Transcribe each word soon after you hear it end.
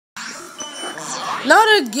Not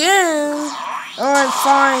again. Alright,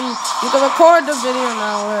 fine. You can record the video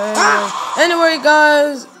now. Anyway,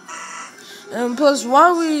 guys. And plus,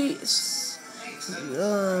 why we...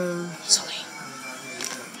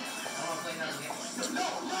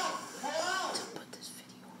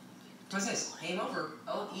 What's this? Game over.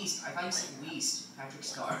 Oh, East. I thought you said Weast. Patrick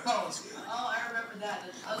Star. Oh, I remember that.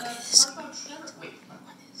 What about Trevor? Wait.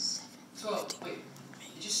 So, wait.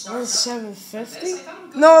 Did you start?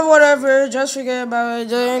 750? No, whatever. Just forget about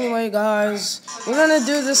it. Anyway, guys. We're gonna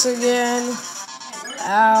do this again.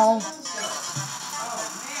 Ow.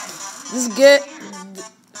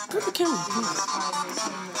 Put the camera.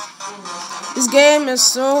 This game is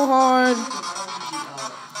so hard.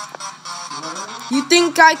 You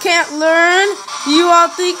think I can't learn? You all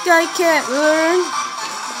think I can't learn?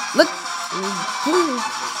 Look.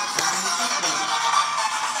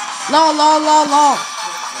 Law.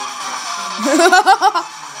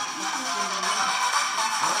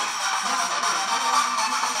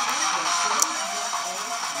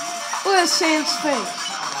 Look at Sam's face.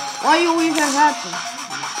 Why you even happy?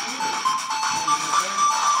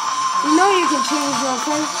 You know you can change your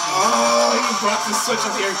face. Oh, you brought this switch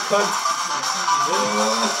up here, cunt.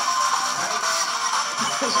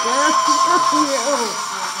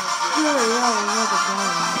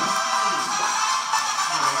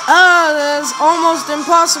 Oh, that's almost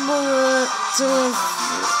impossible to...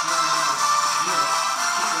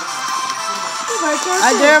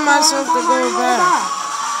 I dare myself to go back.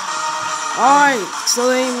 Alright, so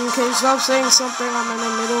then can you stop saying something? I'm in the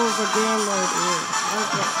middle of a game right here.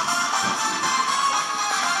 Okay.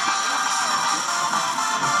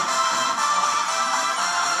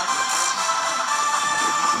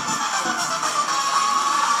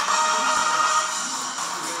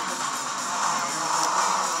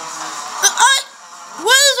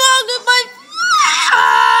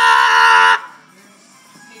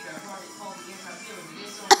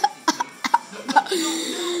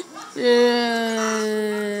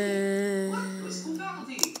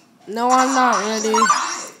 No, I'm not ready.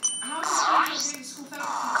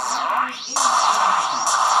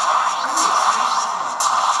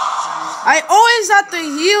 I always have to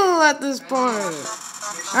heal at this point.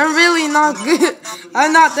 I'm really not good.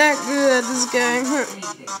 I'm not that good at this game.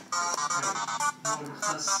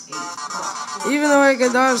 Even though I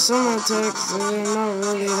can dodge some attacks, I'm not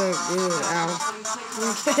really that good. Ow.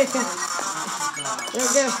 Okay.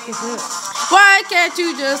 Why can't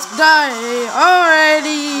you just die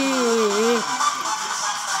already?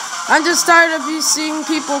 I'm just tired of you seeing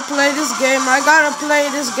people play this game. I gotta play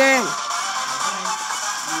this game.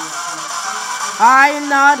 I'm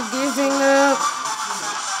not giving up.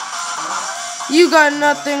 You got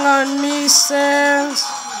nothing on me, Sans.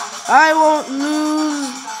 I won't lose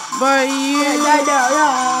by you.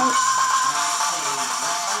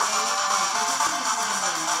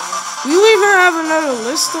 You even have another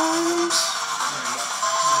list of items?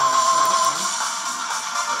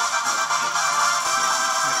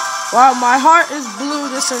 Wow, my heart is blue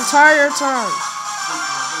this entire time.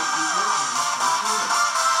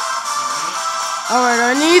 Alright,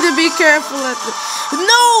 I need to be careful at the...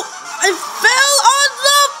 No! I fell on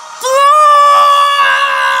the floor!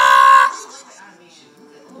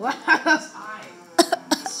 Wow.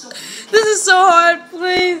 This is so hard,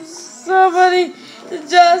 please. Somebody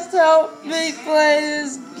just help me play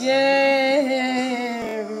this game.